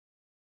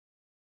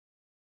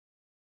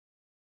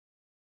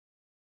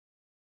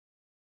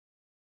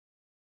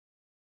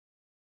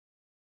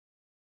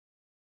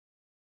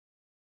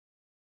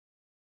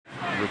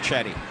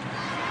Ricchetti.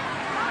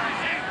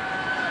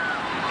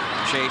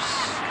 Chase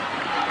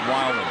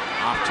Wildman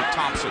off to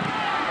Thompson.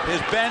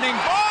 His bending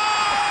ball!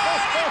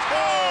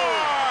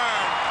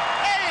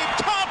 Abe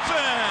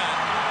Thompson!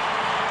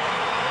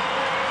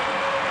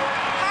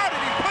 How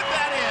did he put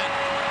that in?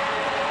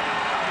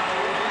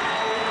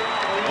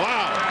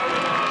 Wow.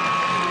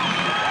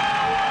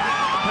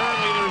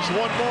 Apparently there's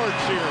one more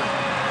cheer.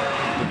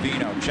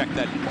 Vino, check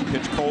that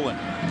pitch, Colin.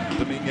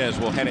 Dominguez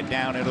will head it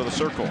down into the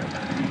circle.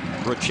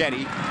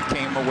 Ricchetti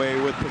came away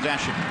with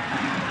possession.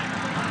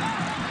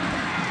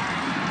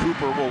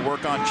 Cooper will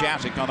work on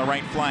Jasic on the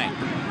right flank.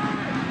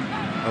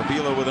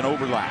 Avila with an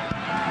overlap.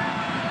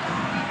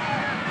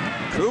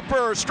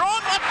 Cooper, strong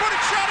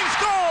left-footed shot, he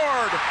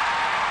scored!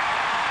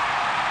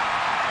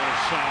 What a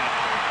shot.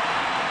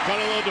 Got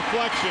a little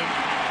deflection,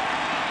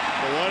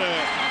 but what an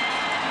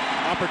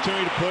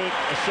opportunity to put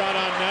a shot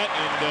on net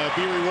and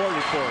be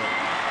rewarded for it.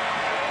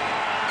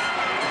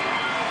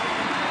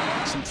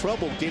 Some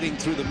trouble getting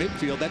through the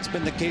midfield. That's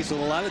been the case with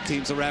a lot of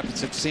teams the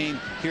Rapids have seen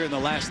here in the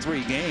last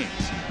 3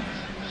 games.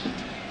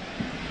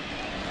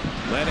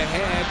 Led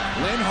ahead,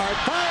 Linhart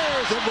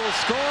fires and will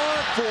score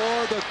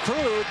for the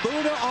Crew.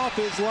 Buddha off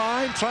his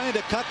line, trying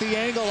to cut the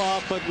angle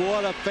off, but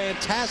what a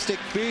fantastic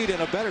feed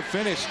and a better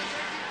finish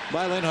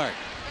by Linhart.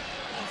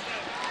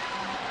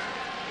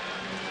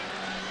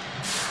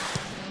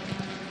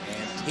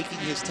 And taking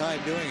his time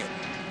doing it,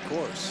 of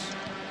course.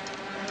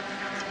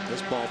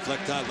 This ball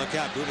flicked on. Look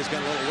out. Buddha's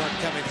got a little work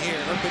coming here.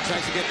 Urban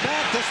tries to get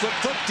back. This one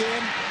flipped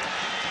in.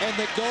 And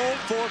the goal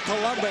for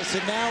Columbus.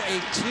 And now a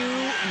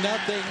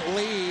 2-0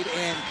 lead.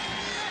 And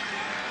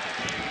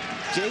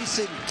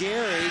Jason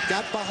Gary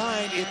got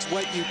behind. It's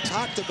what you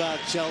talked about,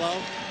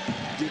 Cello.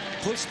 You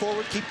push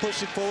forward, keep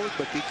pushing forward,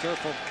 but be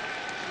careful.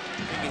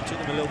 I think it took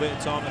them a little bit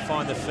of time to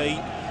find the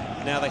feet.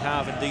 Now they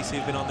have, and DC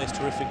have been on this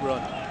terrific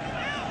run.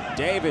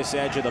 Davis,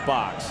 edge of the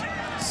box.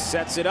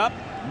 Sets it up.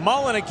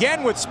 Mullen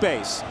again with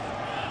space.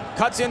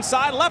 Cuts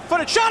inside,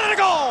 left-footed shot and a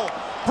goal!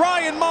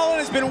 Brian Mullen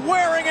has been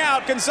wearing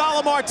out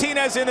Gonzalo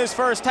Martinez in this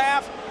first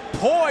half.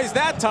 Poised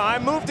that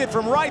time, moved it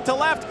from right to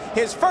left,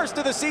 his first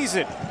of the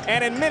season.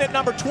 And in minute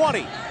number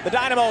 20, the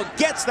Dynamo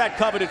gets that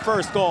coveted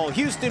first goal.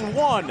 Houston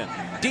 1,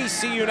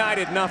 DC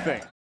United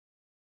 0.